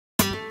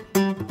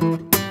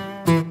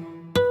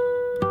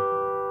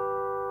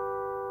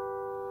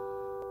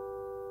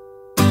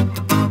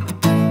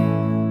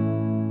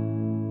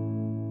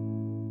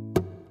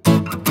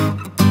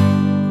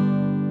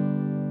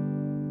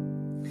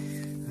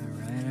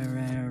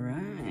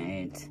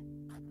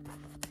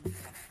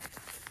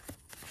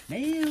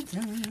Mail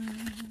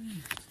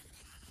time.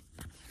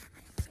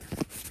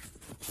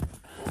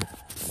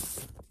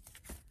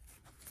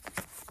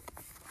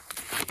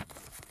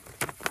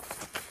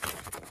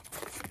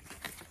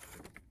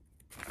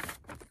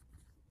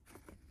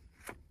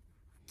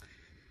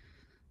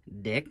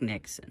 Dick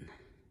Nixon,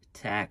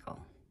 tackle,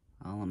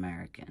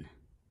 All-American,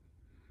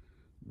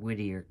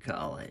 Whittier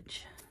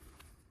College.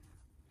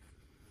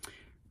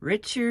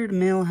 Richard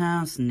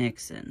Milhouse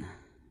Nixon,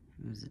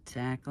 who was a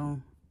tackle.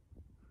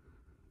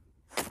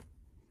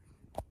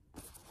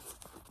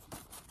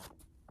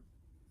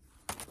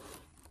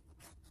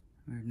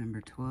 Word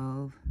number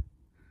 12.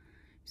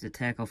 He's a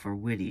tackle for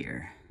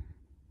Whittier,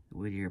 the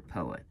Whittier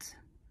Poets.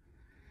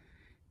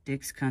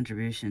 Dick's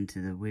contribution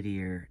to the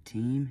Whittier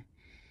team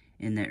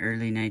in the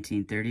early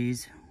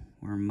 1930s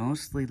were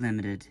mostly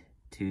limited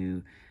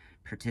to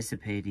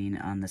participating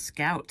on the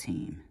scout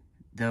team,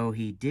 though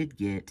he did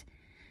get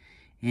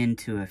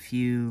into a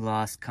few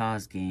lost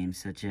cause games,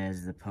 such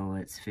as the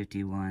Poets'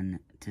 51-0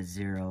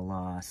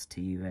 loss to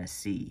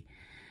USC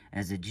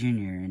as a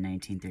junior in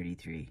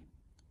 1933.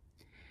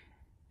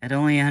 At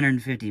only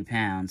 150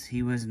 pounds,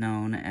 he was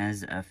known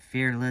as a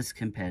fearless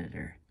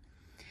competitor.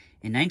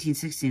 In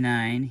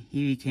 1969,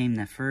 he became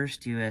the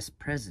first U.S.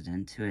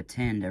 president to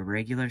attend a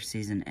regular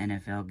season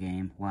NFL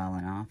game while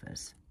in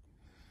office.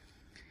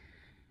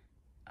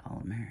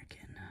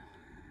 All-American.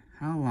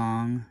 How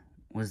long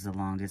was the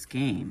longest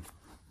game?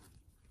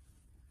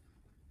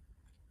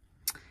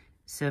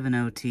 7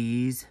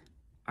 OTs,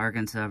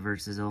 Arkansas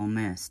versus Ole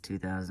Miss,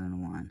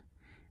 2001,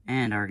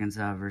 and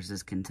Arkansas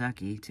versus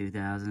Kentucky,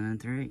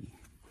 2003.